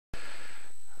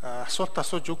асуулт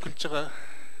асууж үг хэлж байгаа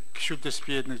гишүүдээс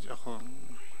би нэг жоохон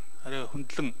арай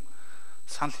хөндлөн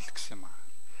санал хэлэх гэсэн юм аа.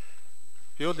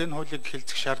 Би бол энэ хуулийг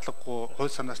хэлцэх шаардлагагүй, хууль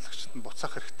санаачлагчид нь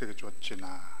буцаах хэрэгтэй гэж бодож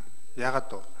байна. Яагаад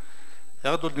вэ?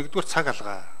 Яагаад бол нэгдүгээр цаг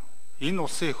алгаа. Энэ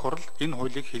улсын их хурл энэ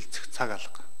хуулийг хэлцэх цаг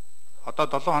алга. Одоо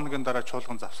 7 хоногийн дараа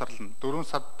чуулган завсарлана. 4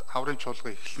 сард хаврын чуулга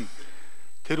эхэлнэ.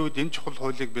 Тэр үед энэ чухал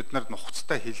хуулийг бид нар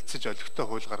нухацтай хэлэлцэж олигтой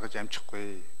хууль гаргаж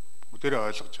амжихгүй. Бүгдээрээ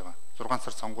ойлгож байгаа. 6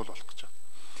 сар сонгуул болох гэж байна.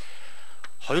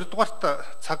 Хоёрдугаарт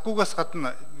цаггүйгээс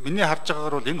гадна миний харж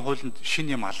байгаагаар бол энэ хуулинд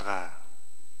шинэ юм алгаа.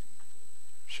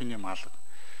 Шинэ юм алга.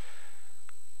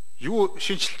 Юу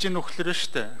шинжилж ийн нөхлөрөө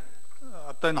штэ.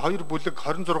 Одоо энэ хоёр бүлэг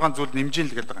 26 зүйл нэмжин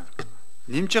л гэдэг байгаа.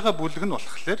 Нэмж байгаа бүлэг нь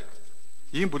болохоор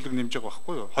ийм бүлэг нэмж байгаа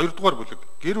байхгүй юу? Хоёрдугаар бүлэг.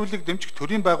 Гэр бүлийг дэмжих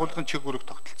төрийн байгууллагын чиг үүрэг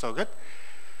тогтолцоо гэдэг.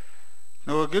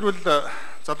 Нөгөө гэр бүл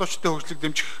залуучдын хөгжлийг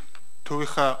дэмжих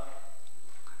төвийнхаа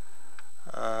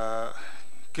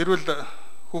гэр бүл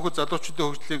хүүхэд залуучдын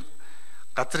хөгжлийн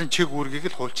газрын чиг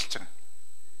үүргийг л хуульчилж байгаа.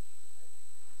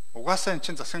 Угаасаа энэ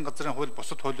чинь засгийн газрын хууль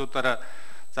бусад хуулиудаараа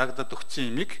заагдаад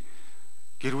өгсөн юмыг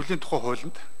гэр бүлийн тухай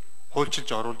хуулинд хуульчилж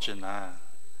оруулж байна.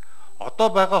 Одоо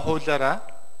байгаа хуулиараа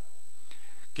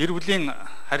гэр бүлийн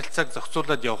харилцааг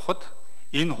зохицуулаад явхад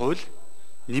энэ хууль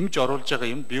нэмж оруулж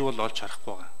байгаа юм бий бол олж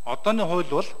харахгүй байгаа. Одооны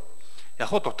хууль бол яг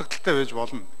хуу дутагдaltaй байж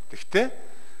болно. Гэхдээ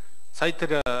сая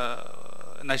тэр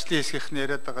ажлын хэсгийнхний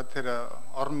яриад байгаа тэр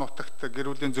орон нутагт гэр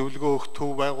бүлийн зөвлөгөө өгөх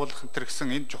төв байгуулах энэ гэсэн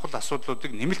энэ чухал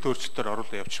асуудлуудыг нэмэлт өөрчлөлтөөр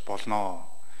оруулаад явчих болно.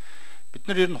 Бид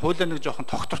нар ер нь хуулиа нэг жоохон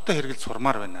тогтвортой хэрэгэл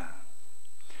сурмаар байна.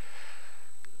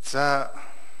 За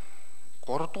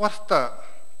 3 дугаарт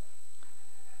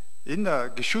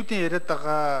энэ гишүүдийн яриад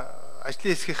байгаа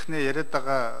ажлын хэсгийнхний яриад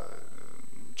байгаа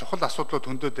чухал асуудлууд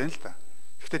хөндөд байна л да.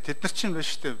 Гэхдээ тэд нар чинь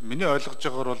биш үү? Миний ойлгож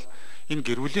байгаагаар бол энэ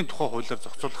гэр бүлийн тухай хуулиар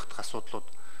зохицуулах асуудлууд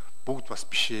бүгд бас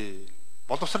биш ээ.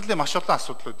 Боловсролын маш олон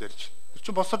асуудлууд ярьж байна. Тэр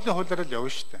чинь боловсролын хуулиараа л явна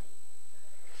шүү дээ.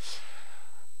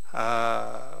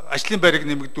 Ажлын байрыг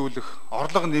нэмэгдүүлэх,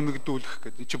 орлого нэмэгдүүлэх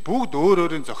гэдэг. Энэ чинь бүгд өөр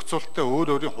өөрийн зохицуулалттай, өөр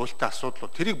өөрийн хуультай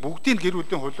асуудлууд. Тэрийг бүгдийг гэр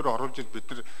бүлийн хууль руу оруулж ил бид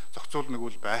нар зохицуулнаг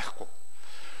үл байхгүй.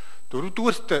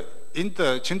 Дөрөвдүгээрт энд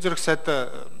чин зэрэг сайд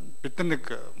бид нар нэг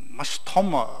маш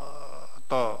том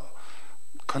одоо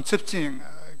концепцийн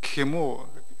гэх юм уу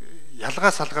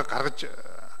ялгаа салгаа гаргаж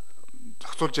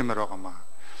зохицуулж юмар байгаамаа.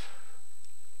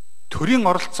 Төрийн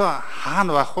оролцоо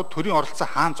хаана байх вэ? Төрийн оролцоо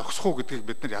хаана зогсох уу гэдгийг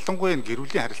бид нар ялангуяа энэ гэр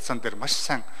бүлийн харилцаан дээр маш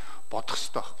сайн бодох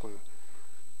хэрэгтэй байхгүй юу?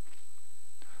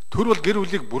 Төр бол гэр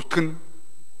бүлийг бүртгэн,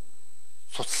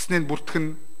 цуцлсныг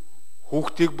бүртгэн,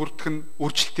 хүүхдийг бүртгэн,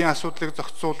 үржилтийн асуудлыг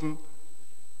зохицуулна,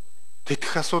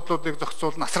 тэтгэх асуудлуудыг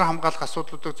зохицуулна, асран хамгаалах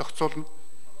асуудлуудыг зохицуулна.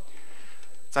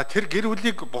 За тэр гэр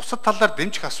бүлийг бусад талаар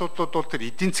дэмжих асуудлууд бол тэр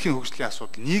эдийн засгийн хөгжлийн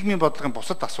асуудал, нийгмийн бодлогын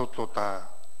бусад асуудлуудаа.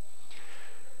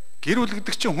 Гэр бүл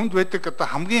гэдэг чинь хүнд байдаг одоо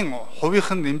хамгийн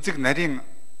хувийнх нь эмзэг нарийн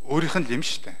өөрийнх нь юм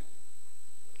шүү дээ.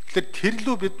 Тэгэхээр тэр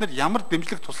лөө бид нар ямар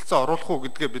дэмжлэг тусалцаа оруулах уу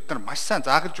гэдгээ бид нар маш сайн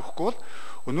заагалж өгөхгүй бол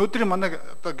өнөөдрийн манай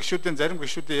одоо гишүүдийн зарим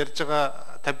гишүүдийн ярьж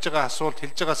байгаа, тавьж байгаа асуулт,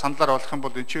 хэлж байгаа саналаар болох юм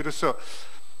бол энэ чинь ерөөсөө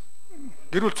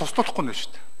гэр бүл цуслуулахгүй нэ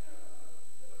шүү дээ.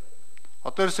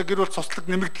 Одоо ерөөсөө гэр бүл цуслаг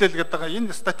нэмэгдлээ л гэдэг байгаа.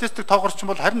 Энэ статистик тоогорч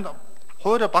юм бол харин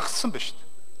хуурай багассан байна шүү дээ.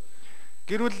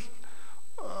 Гэр бүл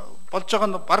болж байгаа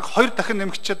нь баг 2 дахин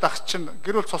нэмэгдчихэд ах чинь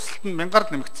гэр бүл цуслалт нь 1000-аар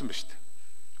нэмэгдсэн байна шүү дээ.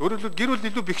 Өөрөөр хэлбэл гэр бүл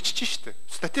илүү бэхжиж шүү дээ.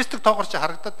 Статистик тоогорч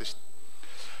харагдаад байна шүү дээ.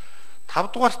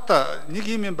 5 дугаарт нэг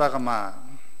юм байгаамаа.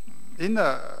 Энэ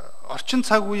орчин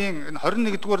цаг үеийн энэ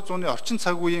 21-р зууны орчин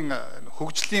цаг үеийн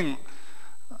хөгжлийн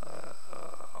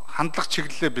хандлага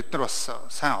чиглэлээ бид нар бас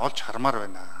сайн олж хармаар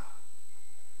байна.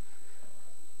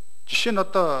 Жишээ нь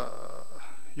одоо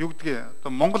юу гэдгийг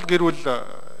одоо Монгол гэр бүл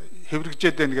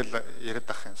хэврэгжээд байна гэж яриад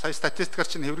байгаа юм. Сая статистикаар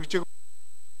чинь хэврэгжээг.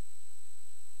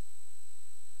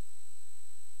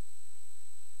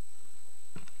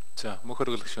 За,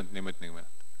 Мөнх-Оргил гишүүнд нэмээд 1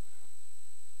 минут.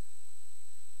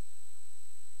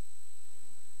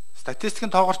 Статистикийн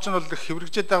тоогорч нь бол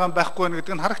хэврэгжээд байгаа юм байхгүй байна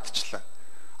гэдэг нь харагдчихлаа.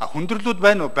 Хүндрэлүүд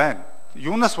байна уу? Байна.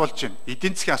 Юунаас болж байна?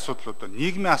 Эдийн засгийн асуудлууд байна,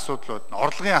 нийгмийн асуудлууд,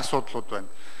 орлогын асуудлууд байна,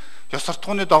 ёс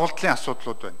суртахууны доголдлын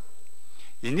асуудлууд байна.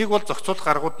 Энийг бол зохицуулах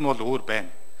аргууд нь бол өөр байна.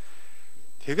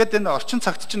 Тэгээд энэ орчин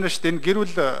цагт чинь биш энэ гэр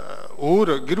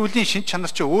бүлийн шин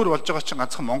чанар чинь өөр болж байгаа чинь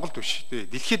ганцхан Монголд биш дээ.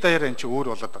 Дэлхийд даяараа энэ чинь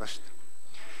өөр болоод байгаа шүү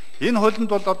дээ. Энэ хуулинд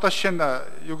бол одоо жишээ нь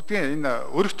юу гэдгийг энэ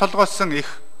өрх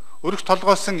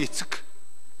толгойсон эцэг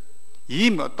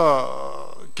ийм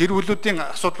одоо гэр бүлүүдийн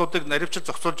асуудлуудыг наривчилж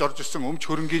зохицуулж орж ирсэн өмч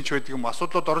хөрөнгийн ч байдаг юм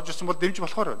асуудлууд орж ирсэн бол дэмж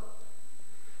болохоор байна.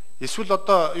 Эсвэл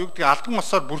одоо юу гэдгийг алдан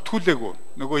усаар бүртгүүлээгүй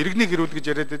нөгөө иргэний гэр бүл гэж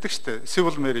яриад байдаг шүү дээ.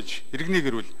 Civil marriage, иргэний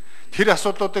гэр бүл. Тэр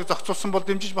асуудлуудыг зохицуулсан бол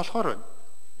дэмжиж болохоор байна.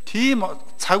 Тийм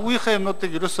цаг үеийнхээ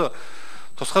юмнуудыг ерөөсө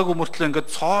тусгайгүй мөртлөө ингээд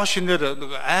цоо шинээр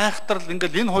айхтрал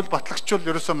ингээд энэ хууль батлагчвал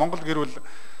ерөөсөө Монгол гэр бүл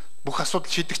бүх асуудал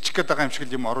шийдэгчих гээд байгаа юм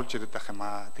шиг юм оруулж ирээд байх юм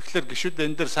аа. Тэгэхээр гишүүд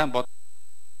энэ дээр сайн бод.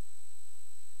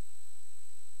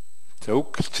 За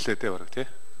үг гэлчлээ дээ бараг тий.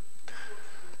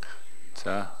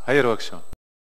 За хаяр багш.